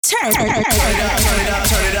Turn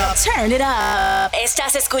it up.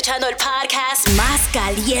 Estás escuchando el podcast más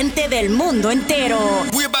caliente del mundo entero.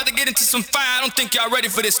 We're about to get into some fire. I don't think y'all ready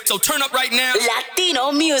for this, so turn up right now.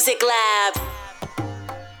 Latino Music Lab.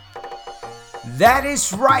 That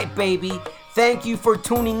is right, baby. Thank you for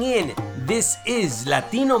tuning in. This is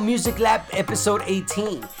Latino Music Lab episode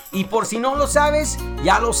 18. Y por si no lo sabes,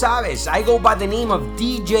 ya lo sabes. I go by the name of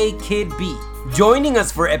DJ Kid B. Joining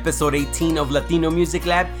us for episode 18 of Latino Music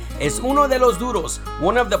Lab es uno de los duros,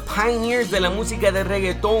 one of the pioneers de la música de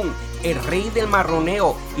reggaetón, el rey del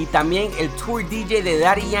marroneo y también el tour DJ de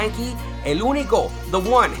Daddy Yankee, el único, the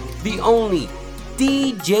one, the only,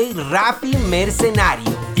 DJ Rafi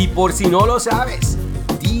Mercenario. Y por si no lo sabes,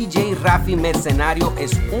 DJ Rafi Mercenario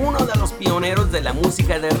es uno de los pioneros de la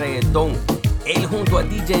música de reggaetón. Él junto a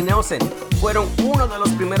DJ Nelson fueron uno de los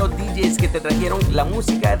primeros DJs que te trajeron la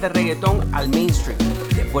música de reggaetón al mainstream.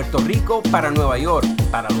 De Puerto Rico para Nueva York,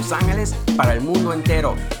 para Los Ángeles, para el mundo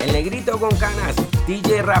entero. El negrito con canas,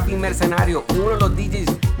 DJ Rafi Mercenario, uno de los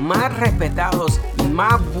DJs más respetados y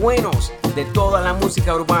más buenos de toda la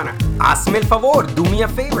música urbana. Hazme el favor, do me a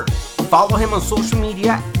favor. Follow him on social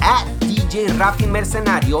media at DJ Rafi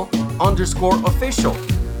Mercenario _official.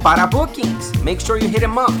 Para bookings, make sure you hit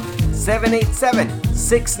him up.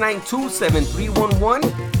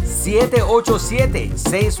 787-692-7311,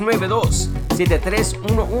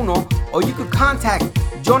 787-692-7311, or you could contact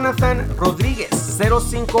Jonathan Rodriguez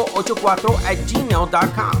 0584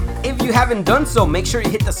 If you haven't done so, make sure you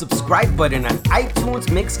hit the subscribe button on iTunes,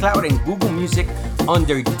 Mixcloud, and Google Music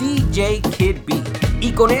under DJ Kid B.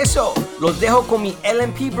 Y con eso, los dejo con mi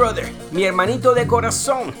LMP brother, mi hermanito de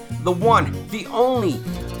corazón, the one, the only,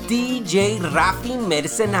 DJ Rafi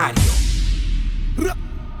Mercenario.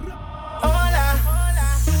 Hola,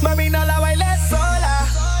 mami, no la bailes sola,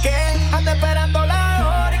 que anda esperando la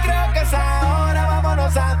hora y creo que es ahora,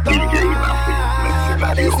 vámonos a todas,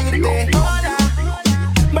 pa' decirte hola,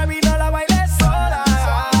 mami, no la bailes sola,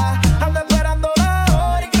 anda esperando la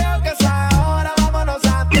hora y creo que es ahora, vámonos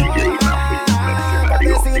a todas, pa'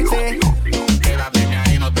 decirte. Quédate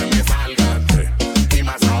ahí, no te me salgas, y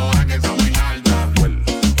más ahora que estamos en alta.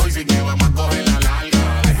 Hoy sí que vamos a coger la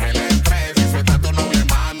larga. Deja el estrés y suelta tu novia y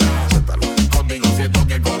manda. Contigo siento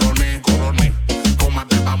que coroné.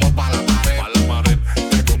 Cómate, vamos pa' la pared.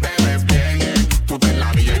 Que tú te ves bien, tú te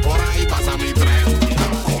la vi y por ahí pasa mi tren.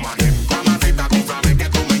 Coma que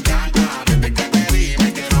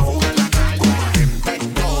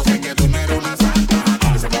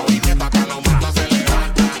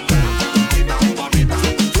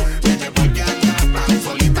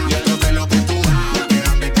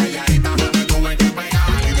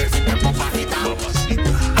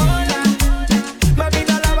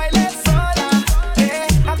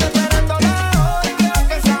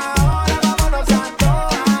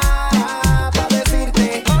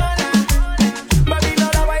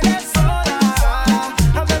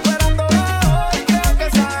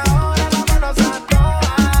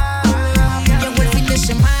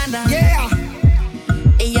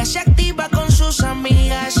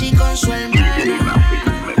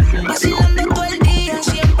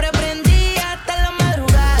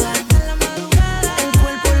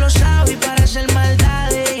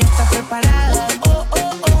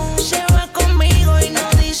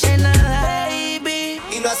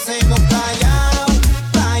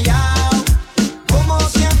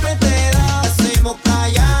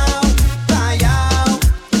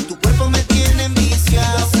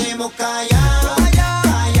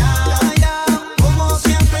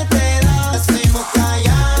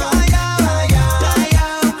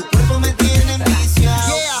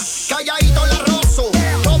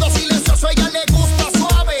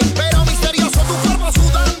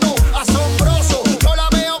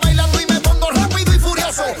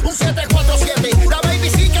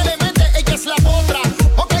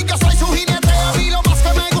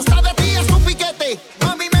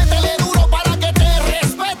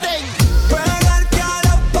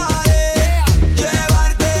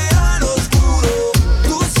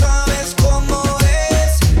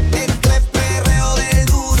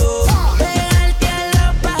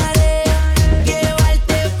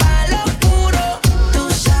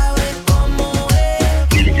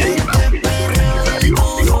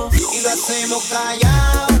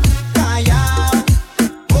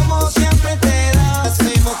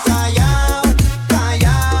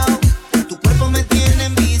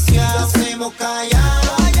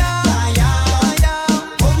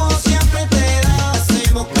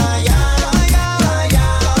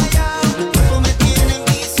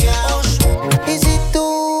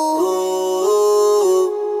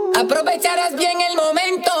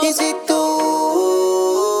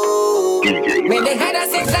me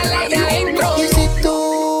dejaras entrar allá adentro. Y si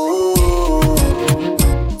tú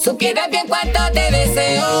supieras bien cuánto te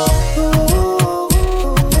deseo.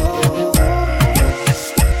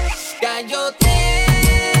 Ya yo te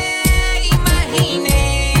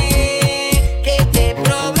imaginé que te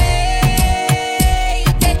probé y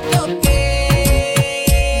te toqué.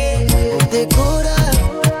 decora,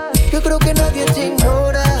 yo creo que nadie te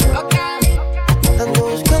ignora. Ando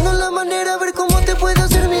buscando la manera, a ver cómo te puedo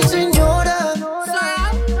hacer mi señora.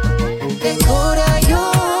 Decora,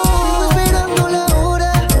 yo sigo esperando la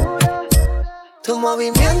hora. Tu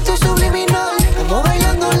movimiento subliminal, como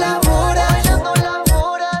bailando la hora.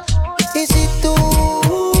 Y si tú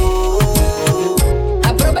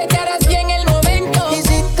aprovecharas bien el momento, y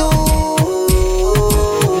si tú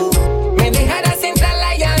me dejaras entrar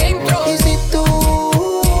allá adentro. y si tú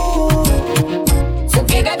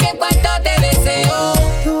Supieras bien cuánto te deseo.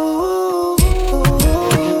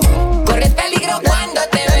 Corres peligro cuando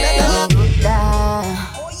te veo.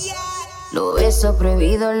 Lo beso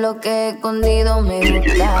prohibido, lo que he escondido me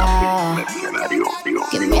gusta.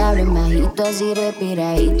 Que me hablen bajito, así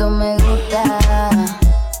respiradito me gusta.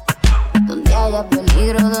 Donde haya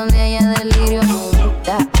peligro, donde haya delirio me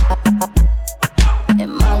gusta. Es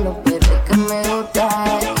malo, pero es que me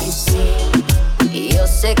gusta. Y sí, y yo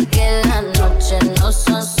sé que las noches no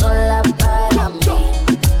son solas para mí.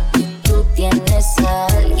 Tú tienes a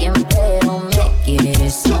alguien, pero me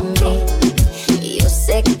quieres a mí. Y yo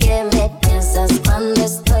sé que me piensas cuando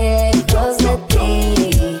estoy lejos de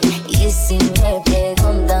ti. Y si me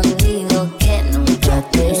preguntan, digo que nunca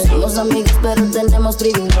te vi. Somos amigos, pero tenemos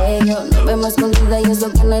privilegios. Nos vemos escondidas y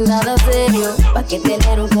eso que no es nada serio. ¿Pa' qué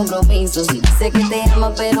tener un compromiso? Si dice que te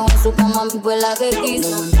ama, pero en su cama mi fue la que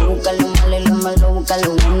quiso. No busca lo malo y lo malo busca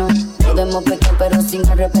lo bueno. Podemos pecar, pero sin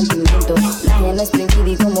arrepentimiento. La gente es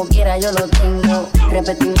prohibida y como quiera yo lo tengo.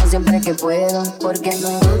 Repetimos siempre que puedo, porque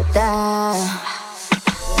me gusta.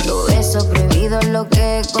 Lo beso prohibido, lo que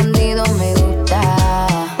he escondido me gusta.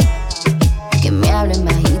 Que me hablen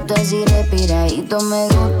bajito, así respiradito me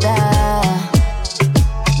gusta.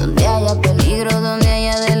 Donde haya peligro, donde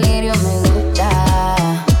haya delirio me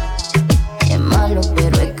gusta. Es malo,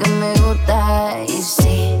 pero es que me gusta. Y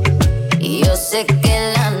sí, y yo sé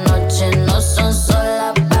que las noches no son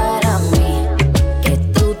solas para mí. Que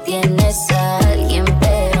tú tienes a alguien,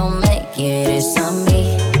 pero me quieres a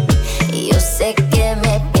mí. Y yo sé que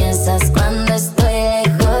me piensas cuando estoy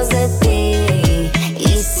lejos de ti.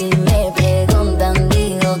 Y si me preguntan,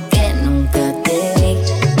 digo que nunca te vi.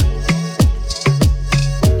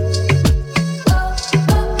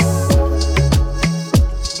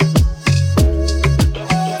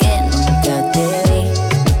 Que nunca te vi.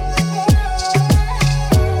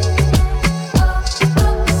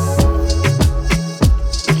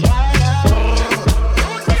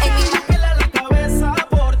 la cabeza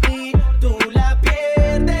por ti, tú la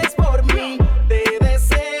pierdes por mí. Te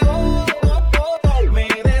deseo, me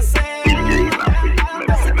deseas.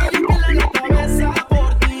 La cabeza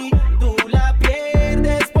por ti, tú la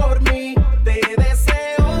pierdes por mí. Te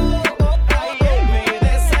deseo, me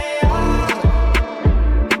deseas.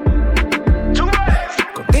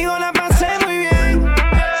 Contigo la pasé muy bien.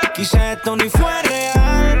 Quizá esto ni fue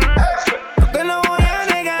real. No te lo voy a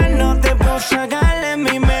negar, no te puedo sacar de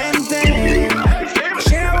mi mente.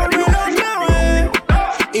 Quisiera volver otra vez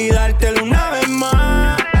y dártelo una vez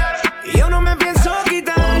más. Y yo no me pienso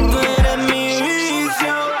quitar, tú eres mi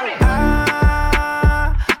vicio.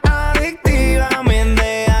 Adictiva, me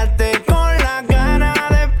dejaste con la gana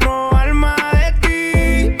de probar más de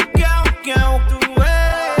ti. Tú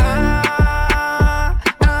eres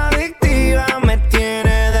adictiva, me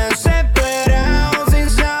tienes desesperado sin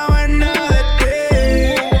saber nada de ti.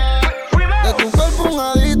 De tu cuerpo un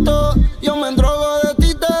adicto, yo me endrogo de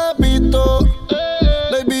ti, te visto.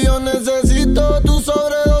 Baby, yo necesito tu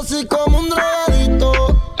sobredosis como un drogadito.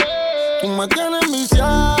 Tú me tienes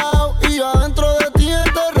viciado y yo adentro de ti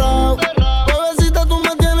enterrado. Bebecita, tú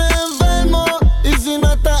me tienes enfermo y si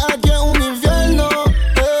no estás aquí es un infierno.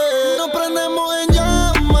 Nos prendemos en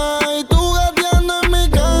llamas y tú gateando en mi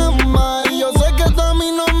cama. Y yo sé que tú a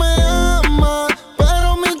mí no me amas,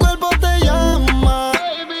 pero mi cuerpo te llama.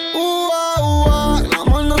 El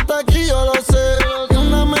amor no está aquí, yo lo sé. Y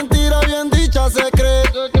una mentira bien dicha se cree.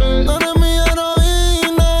 Tú eres mi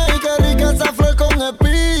heroína y qué rica esa flor con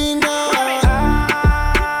espina.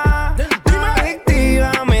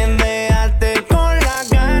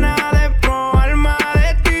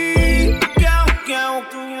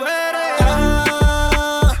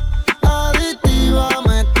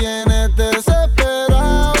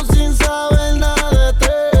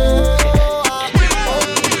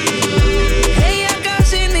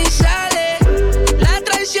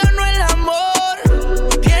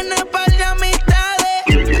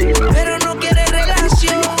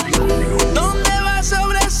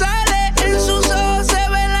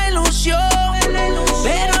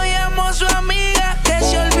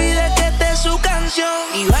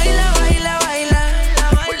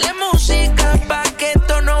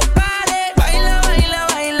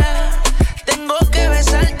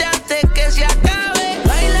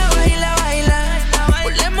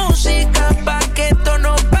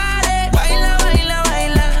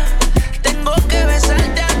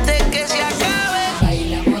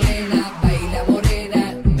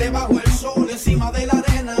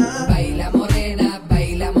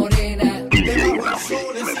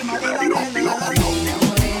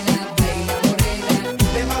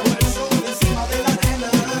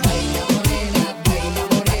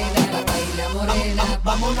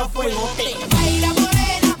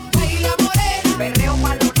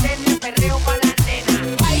 perreo pa' la nena.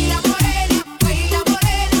 Baila morena,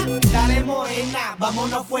 dale morena,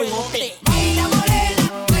 vámonos fuegote. Baila morena,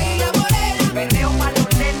 perreo pa' los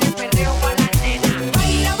nenes, perreo pa' la nena.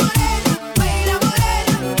 Baila morena,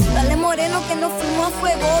 Dale moreno que nos fuimos a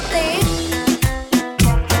fuegote.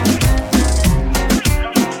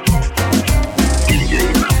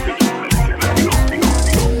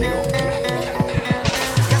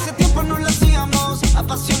 Que hace tiempo no lo hacíamos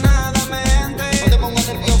apasionadamente. No te pongas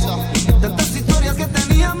nerviosa. Tantas historias que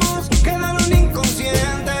teníamos quedaron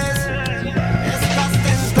inconscientes. Estás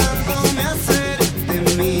tentándome a hacerte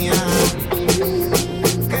mía.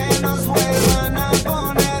 Que nos vuelvan a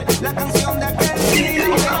poner la canción de aquel día.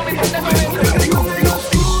 Con el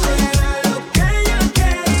oscuro era lo que ella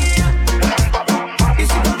quería. Y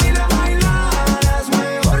si por mí la bailaras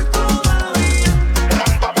mejor todavía.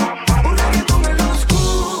 Un reggaetón en lo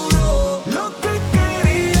oscuro, lo que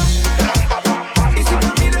quería. Y si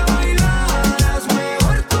por mí la bailaras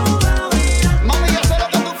mejor todavía. Mami, yo sé lo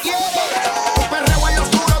que tú quieres. Un perreo en lo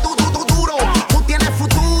oscuro, duro. Tú tienes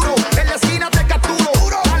futuro, en la esquina te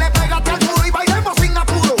capturo. Dale, pégate al muro y bailemos sin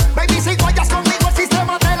apuro. Baby, si guayas conmigo el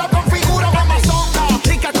sistema te lo configuro. Vamos zonga,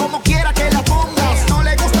 rica como quiera que la pongas. No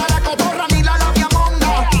le gusta la cotorra ni la labia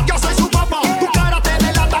monga. Yo soy su papá, tu cara te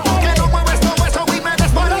delata. Porque no mueves todo eso y me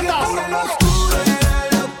desbaratas. En lo oscuro era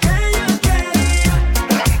lo que ella quería.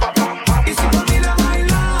 Y si por mí la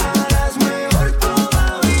bailaras mejor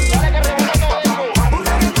todavía. Un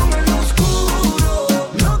reggaetón en lo oscuro,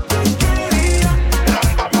 lo que quería.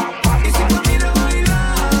 Y si por mí la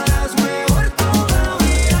bailaras mejor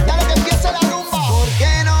todavía. Dale que empiece la rumba. ¿Por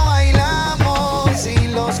qué no bailamos si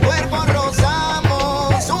los cuerpos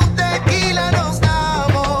rozamos? Un tequila nos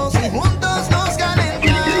damos y juntos nos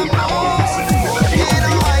calentamos. ¿Por qué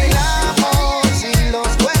no bailamos si los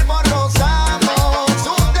cuerpos rozamos?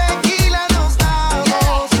 Un tequila nos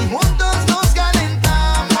damos y juntos nos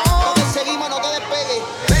calentamos. Seguimos, no te despegues.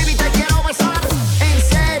 Baby, te quiero besar, en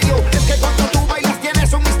serio. Es que cuando tú bailas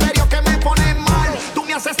tienes un misterio que me pone mal. Tú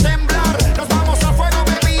me haces temblar. Nos vamos a fuego,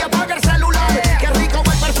 baby, apaga el celular. Qué rico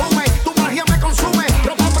el perfume, tu magia me consume.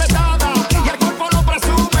 Ropa apretada y el cuerpo lo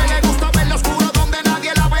presume. Le gusta verlo oscuro donde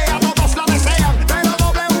nadie la vea. Todos la desean, pero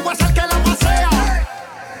W es el que la pasea.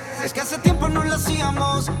 Es que hace tiempo no lo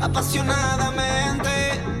hacíamos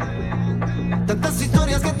apasionadamente. Tantas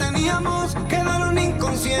historias que teníamos quedaron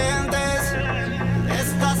inconscientes.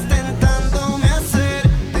 Estás tentándome a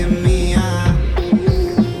hacerte mía.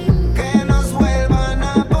 Que nos vuelvan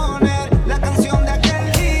a poner la canción de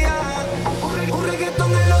aquel día. Un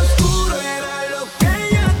reggaetón en lo oscuro era lo que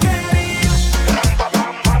ella quería.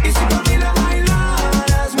 Y si por mí la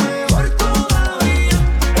bailaras mejor todavía.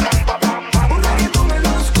 Un reggaetón en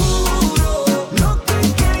lo oscuro, lo que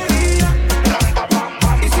quería.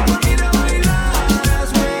 Y si por mí la bailaras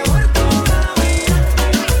mejor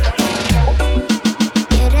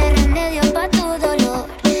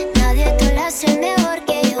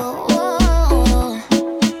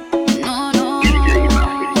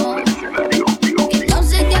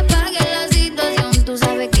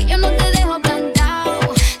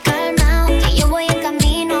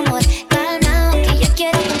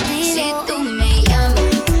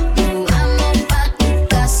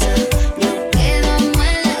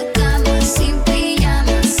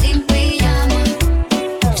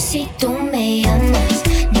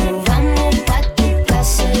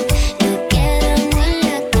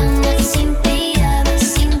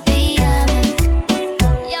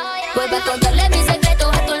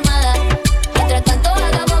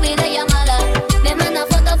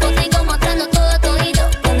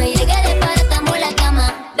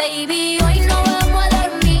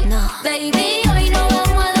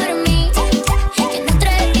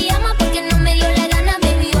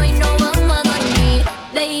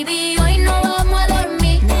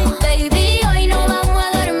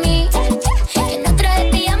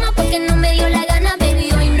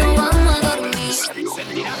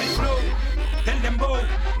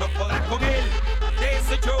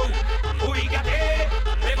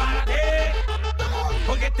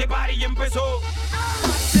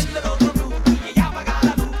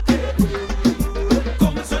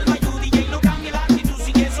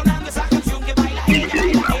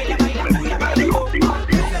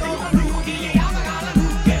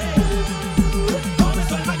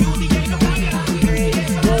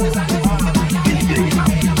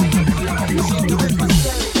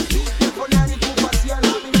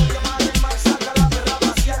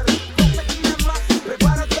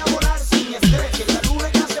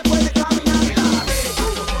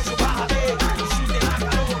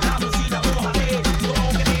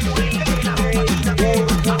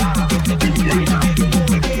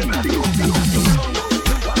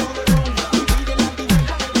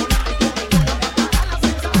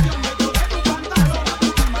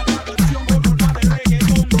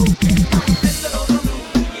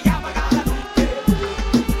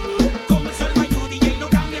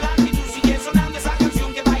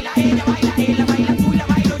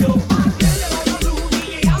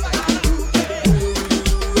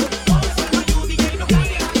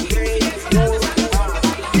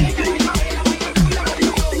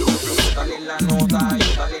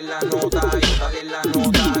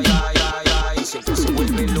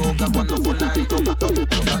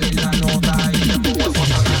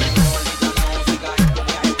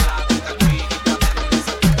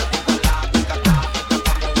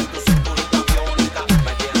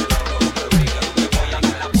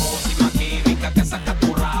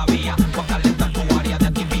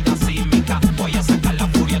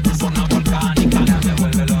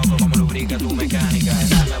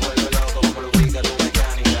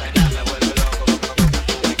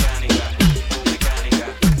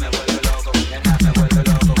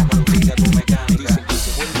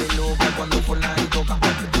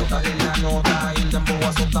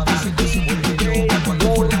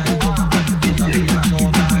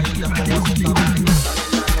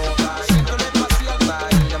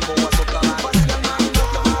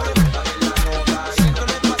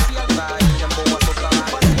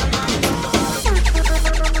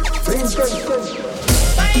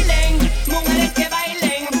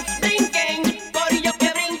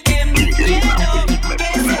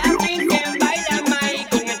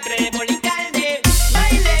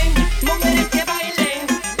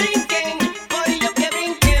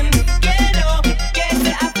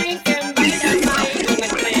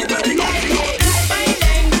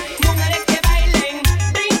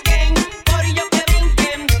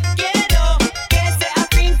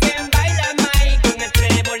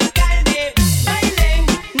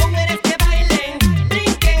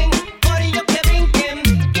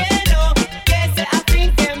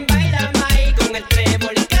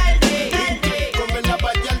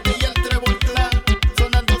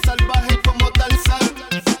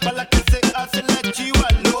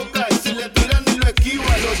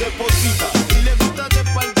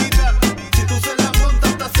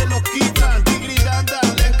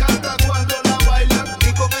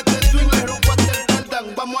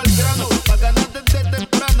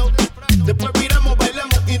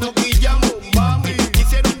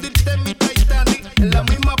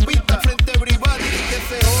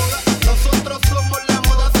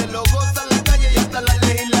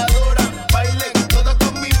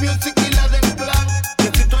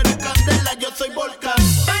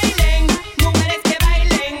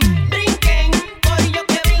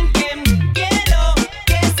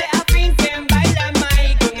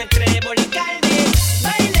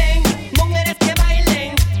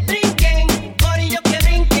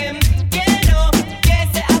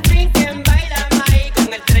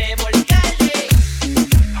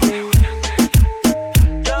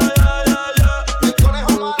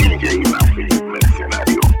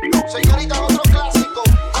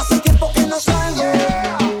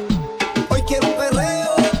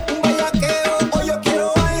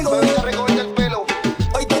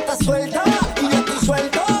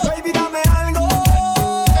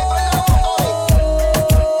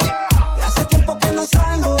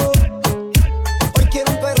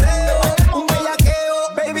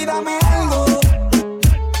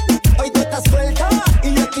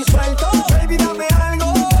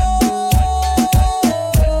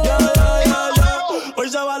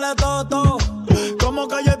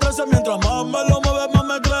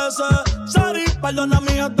Perdona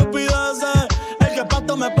mis estupideces. El que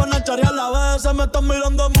pato me pone a charear a veces. Me estás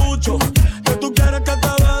mirando mucho, que tú quieres que te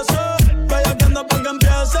bese. Bella que anda pa' que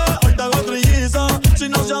empiece. Hoy te hago trilliza, si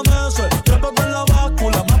no se amese. Trepa con la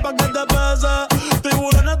báscula, más pa' que te pese.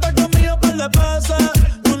 Tiburón está conmigo par de peces.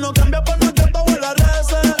 Tú no cambias por nada que tu abuela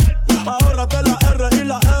rece. Ahórrate la R y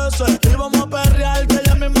la S. Y vamos a perrear que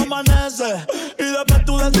ya mismo amanece. Y después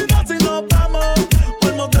tú decides si nos vamos.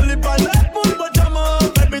 Por motel y par de polvo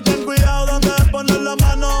echamos. Baby, ten cuidado donde poner la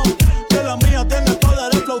mano, que la mía tiene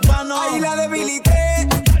poder el flow pano. Ahí la debilité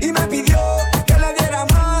y me pidió que le diera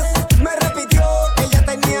más. Me repitió que ya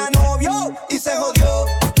tenía novio y se jodió,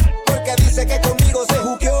 porque dice que conmigo se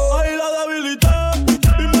juqueó. Ahí la debilité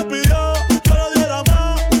y me pidió que le diera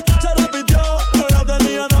más. Se repitió que ya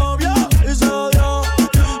tenía novio y se jodió,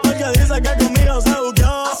 porque dice que conmigo se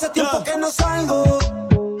juqueó. Hace tiempo que no salgo.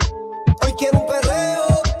 Hoy quiero un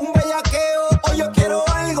perreo, un bellaqueo. Hoy yo quiero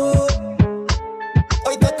algo.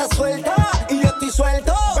 Hoy tú estás suelta y yo estoy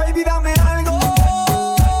suelto. Baby, dame algo.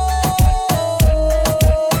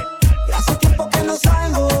 Y hace tiempo que no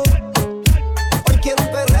salgo. Hoy quiero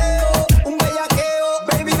un perreo, un bellaqueo.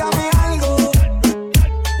 Baby, dame algo.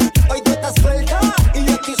 Hoy tú estás suelta y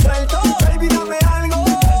yo estoy suelto. Baby, dame algo.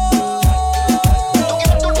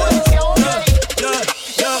 Tú quieres turbulencia,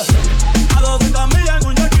 A 200 millas en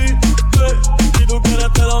un yaqui. Si tú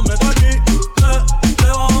quieres te lo meto aquí.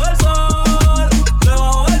 Debajo del sol,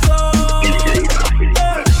 debajo del sol.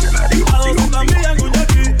 A 200 millas en un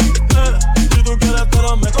yaqui. Si tú quieres te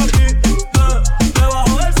lo meto aquí.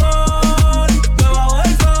 Debajo del sol, debajo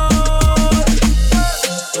del sol.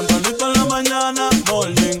 Tempranito en la mañana,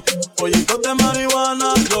 morning. Pollitos de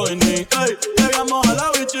marihuana, joining. Ey, llegamos a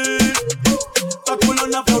la bichi. Pa'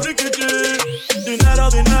 culona por rikichi. Dinero,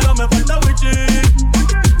 dinero, me falta wichi.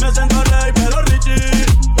 Me siento rey, pero richie.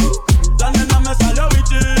 La nena me salió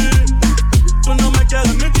bichi. Tú no me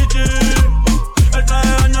quieres mi kichi. El traje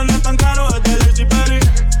de baño no es tan caro, es de JCPenney.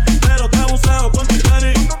 Pero te buceo con tu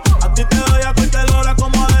tenis. A ti te doy a cualquier hora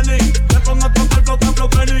como a Denny. Te pongo a tocar flow, flow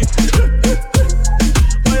Penny.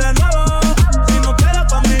 Voy de nuevo. Si no quieres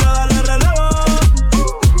pa' mí, dale relevo.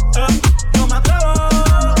 Yo me atrevo.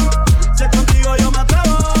 Si es contigo yo me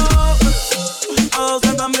atrevo.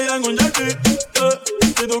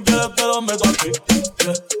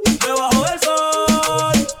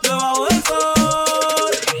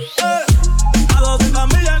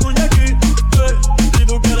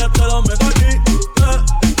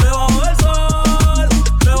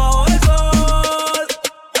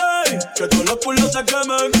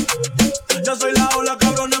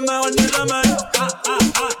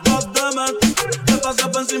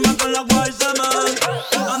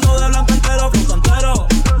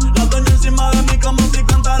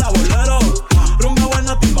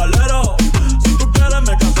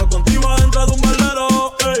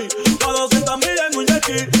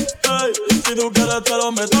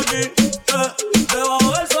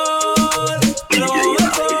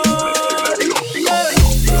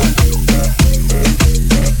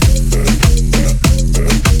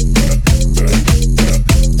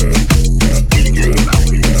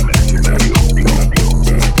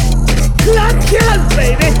 Yes,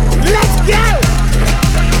 baby. Let's go.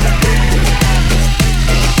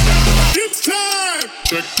 It's time.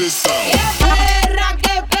 Check this out.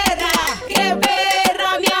 Qué perra,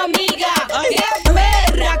 mi amiga. Qué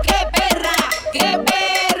perra, mi amiga. Qué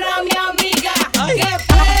perra, mi amiga.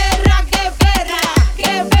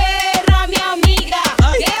 Qué perra, mi amiga.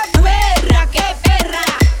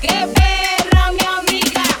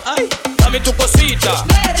 Dame tu cosita,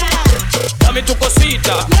 dame tu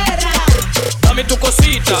cosita, dame tu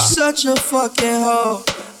cosita. Such a fucking hoe.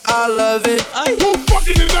 I love it. Who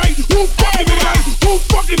fucking tonight? Who fucking tonight? Who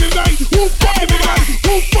fucking tonight? Who fucking tonight?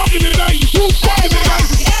 Who fucking tonight? Who fucking tonight?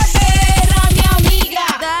 Qué perra, mi amiga.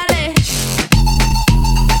 Dale.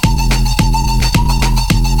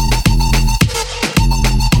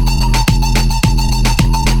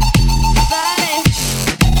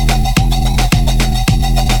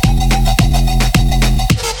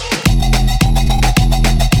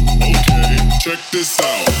 Okay, check this out.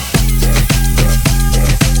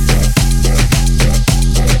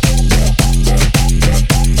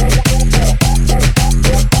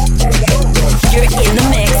 You're in the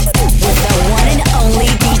mix with the one and only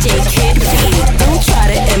DJ Kid B. Don't try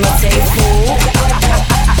to imitate, fool.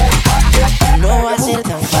 No va a ser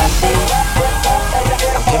tan fácil,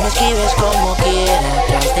 aunque me esquives como quiera.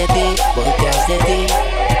 Tras de ti, voy tras de ti.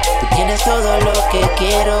 Tú tienes todo lo que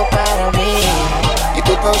quiero para mí. Y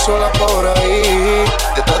tú tan sola por ahí,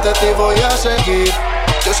 detrás de ti voy a seguir.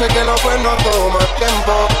 Yo sé que lo bueno toma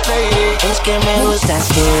tiempo, lady. Es que me gustas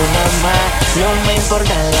tú nomás, no me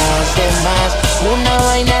importan las demás. Una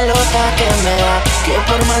vaina loca que me da, que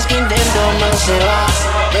por más que intento no se va.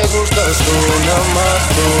 Me gustas tú nomás,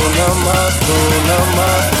 tú nomás, tú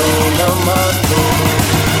nomás, tú nomás, tú.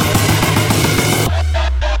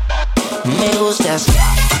 Me gustas.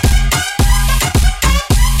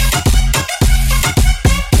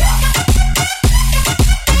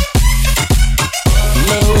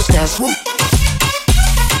 Me gustas.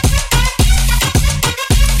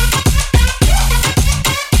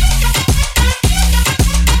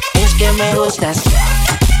 Es que me gustas.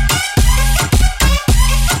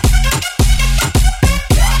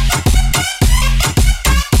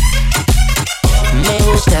 Me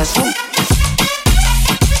gustas.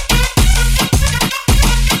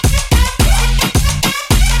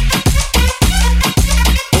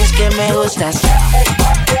 Es que me gustas.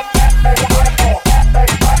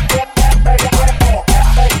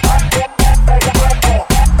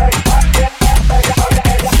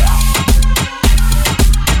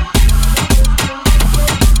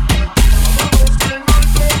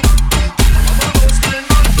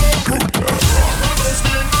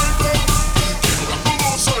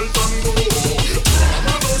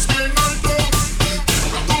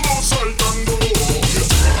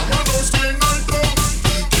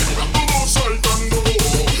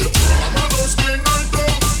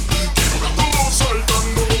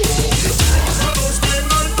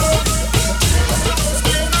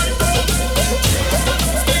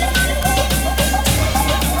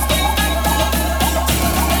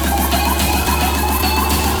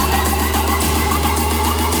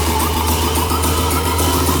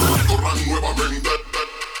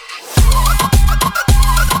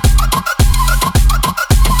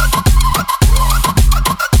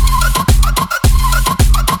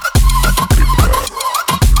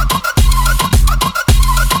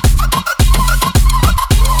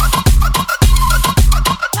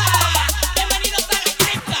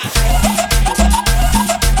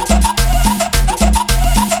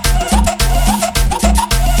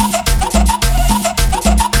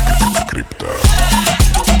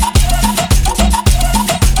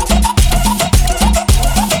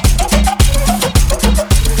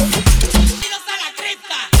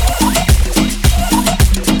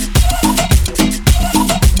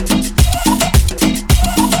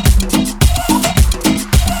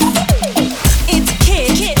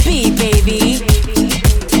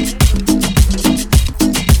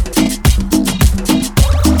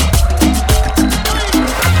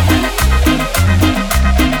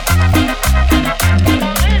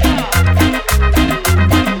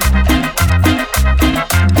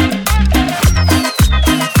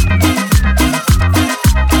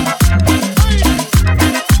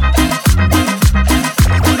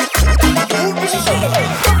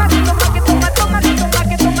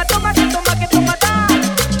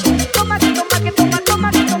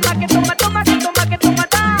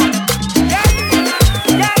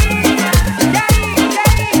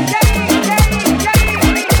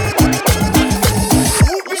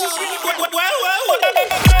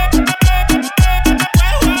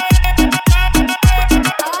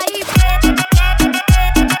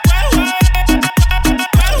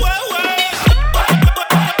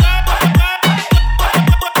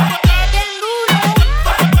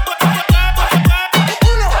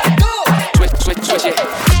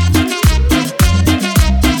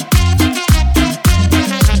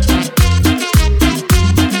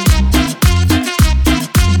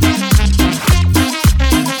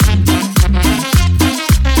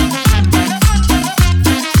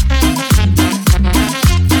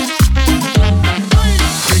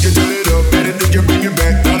 better DJ bring it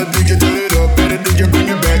back. Gotta DJ turn it up, better DJ bring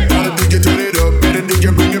it back. Gotta DJ turn it up, better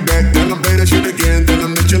DJ bring it back. Tell them play that shit again, tell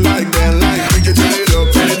them that you like that. Like DJ turn it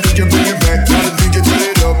up, better DJ bring it back. Gotta DJ turn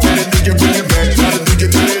it up, better DJ bring it back. Gotta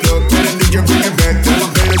DJ turn it up, better DJ bring it back. Tell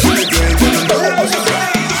them play that shit again, tell them that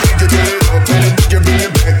you like that. DJ turn it up, better DJ bring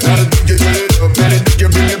it back. Gotta DJ turn it up, better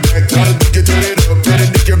DJ bring it back. Gotta DJ turn it up, better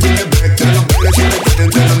DJ bring it back. Tell them play that shit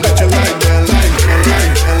again, tell them that you like that. Like,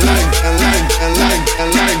 like, like, like, like, like,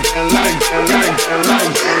 like, like,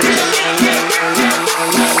 like,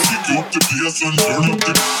 kick up the bass and turn up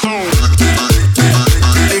the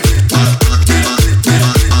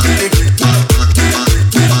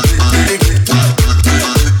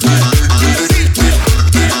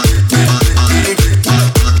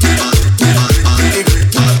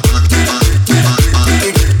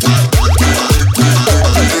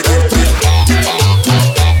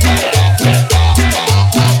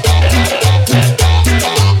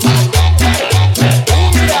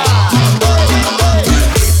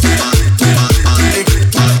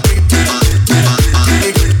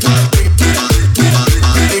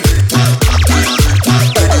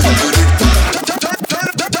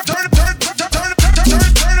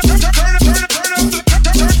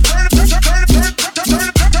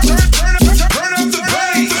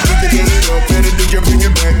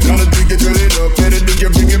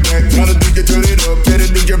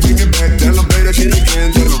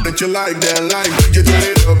you like that, like DJ turn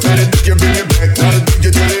it up, better DJ bring it back. Gotta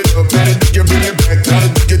DJ turn it up, better DJ bring it back. Gotta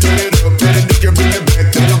DJ turn it up, better DJ bring it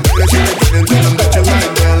back. Tell them play that shit again, tell them that you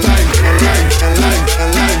like that, like, like, like, like,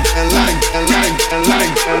 like, like,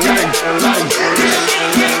 like, like, like.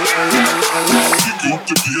 Kick up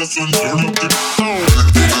the bass and turn up the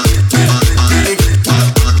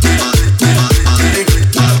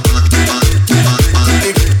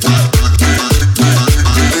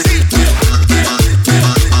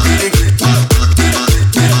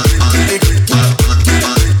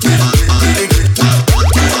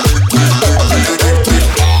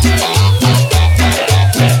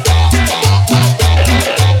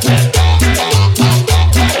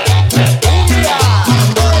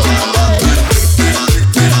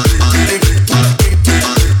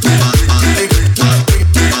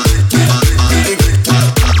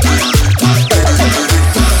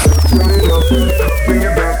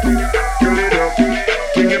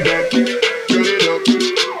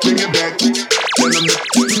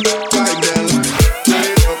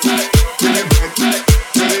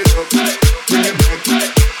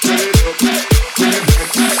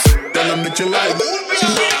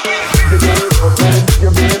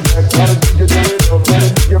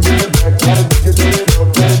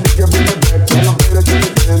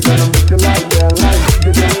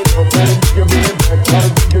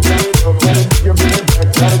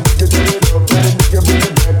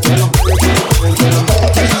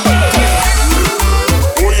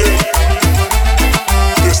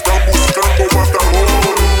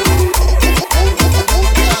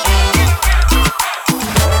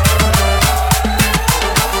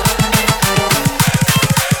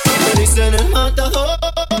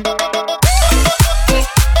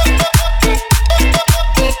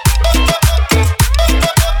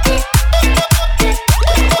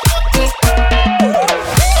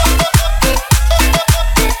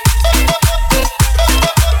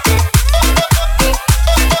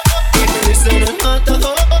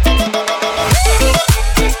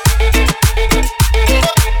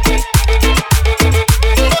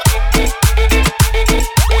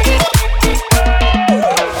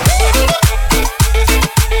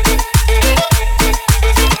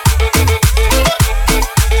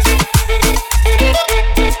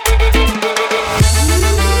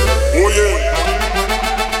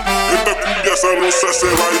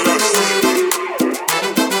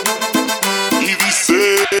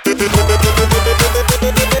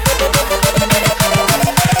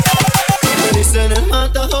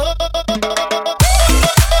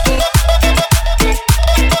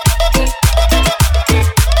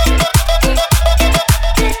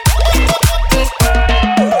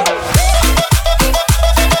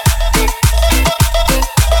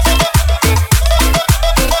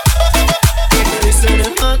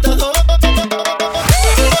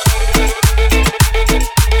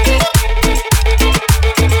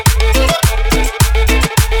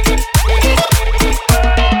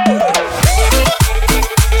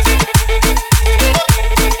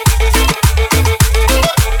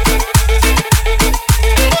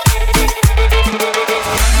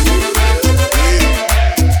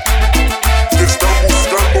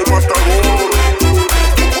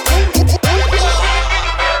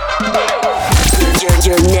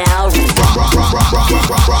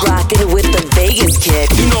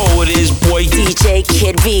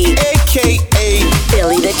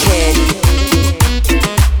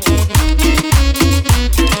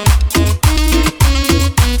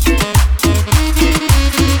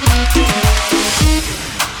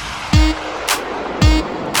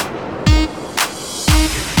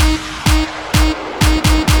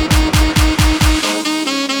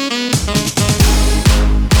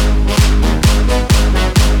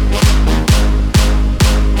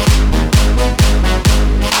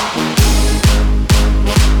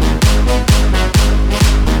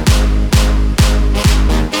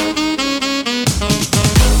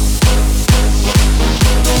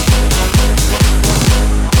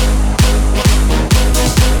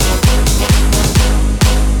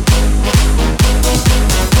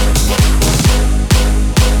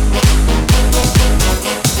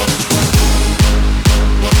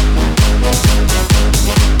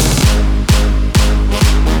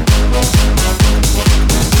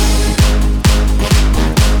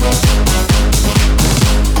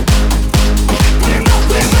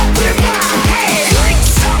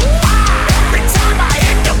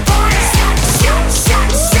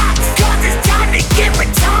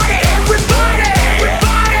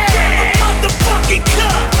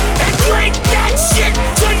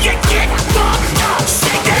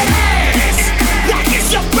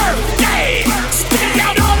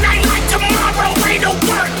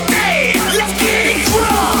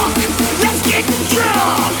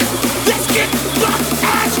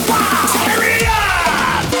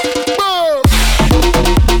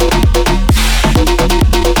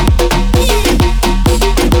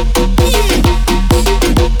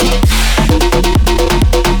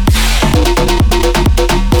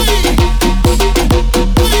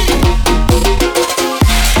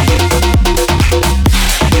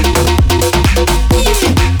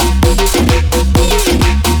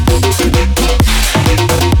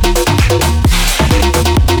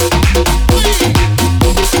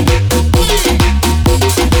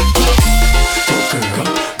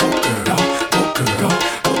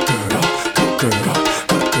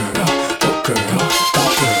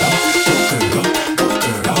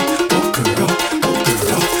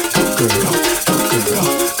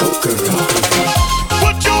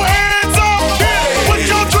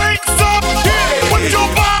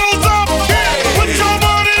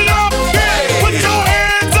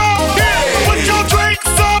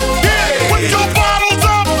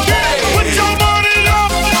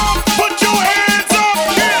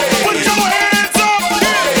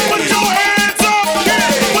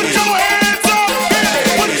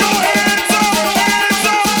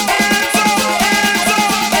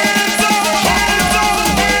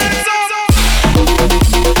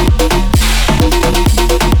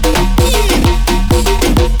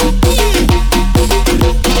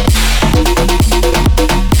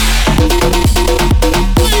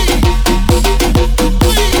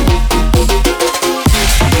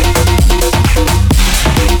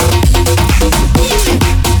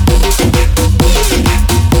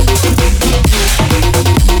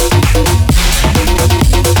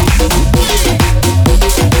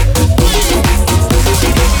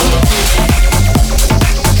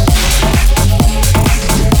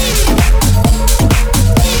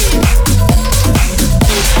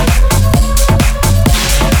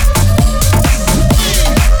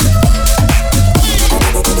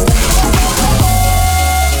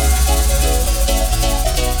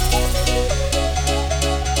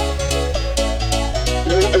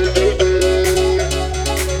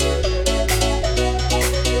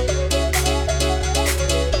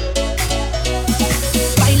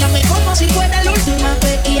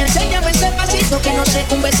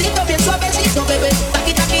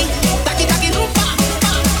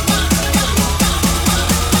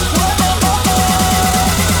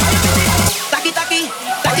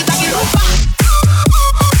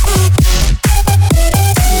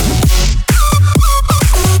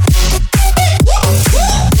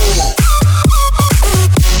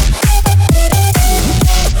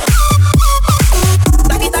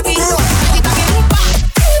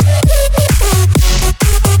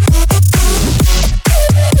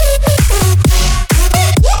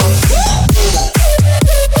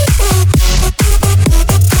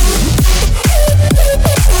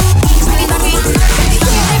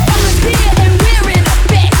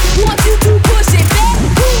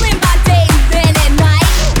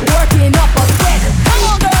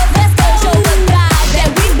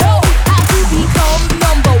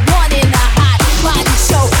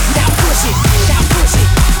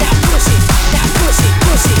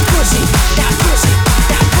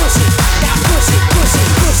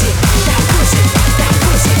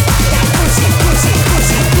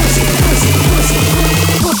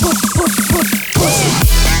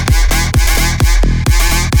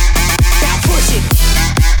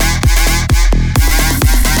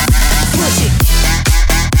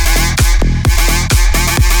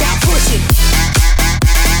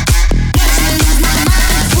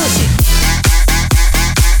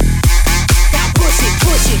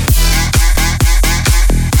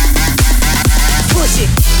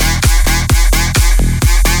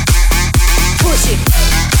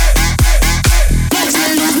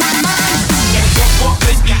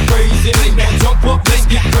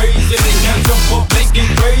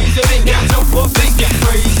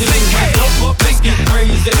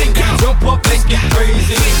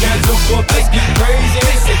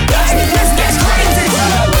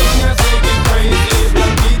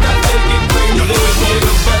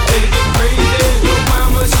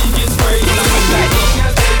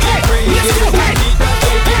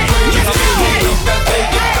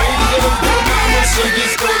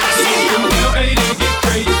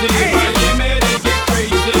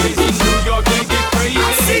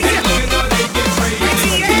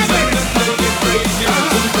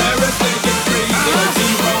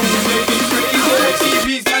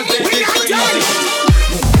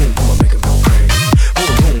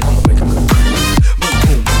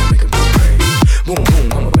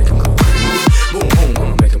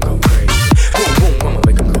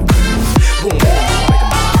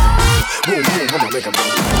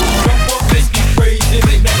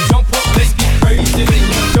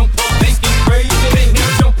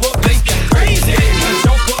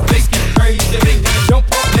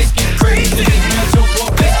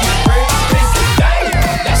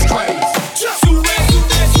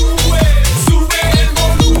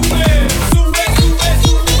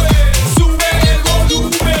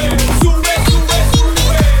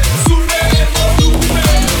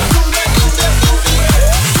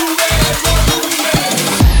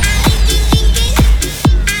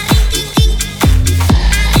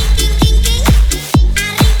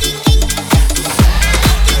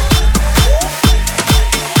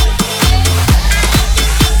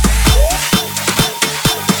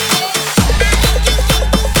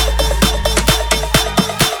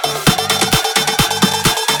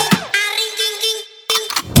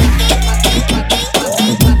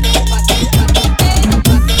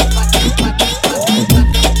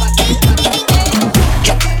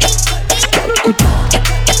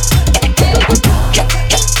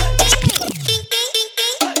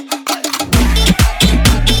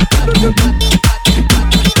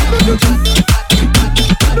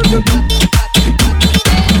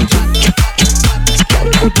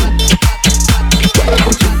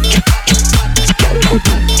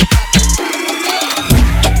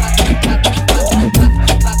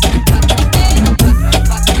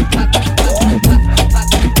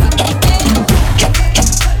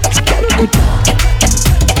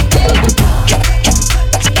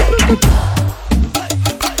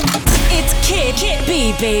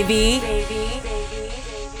baby.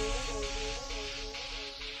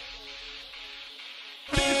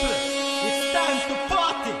 People, it's time to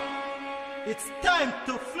party. It's time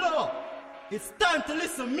to flow. It's time to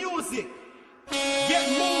listen music. Get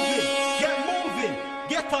moving,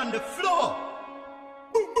 get on the floor.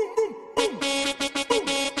 Boom, boom, boom, boom, boom,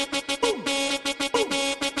 boom,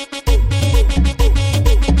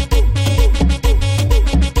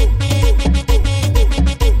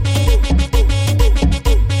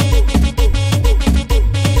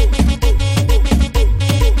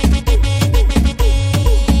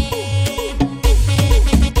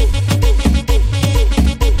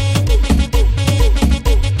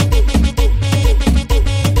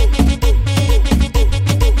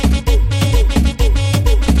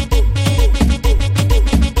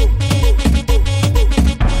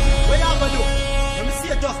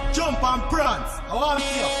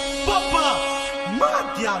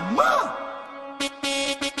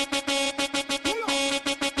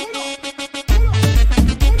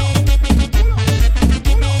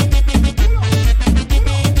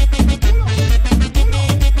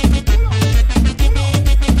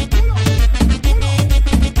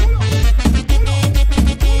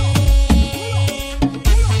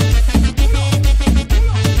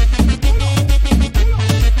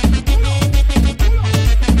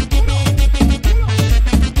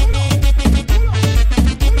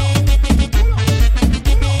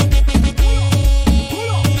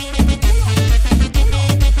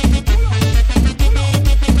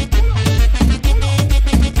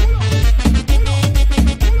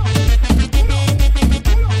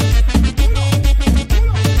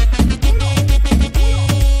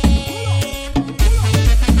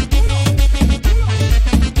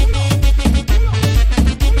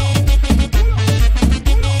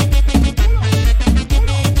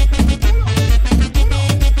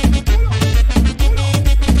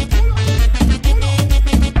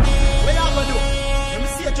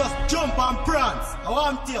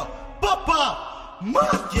 Papa,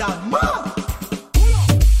 Mark, yeah, Mark.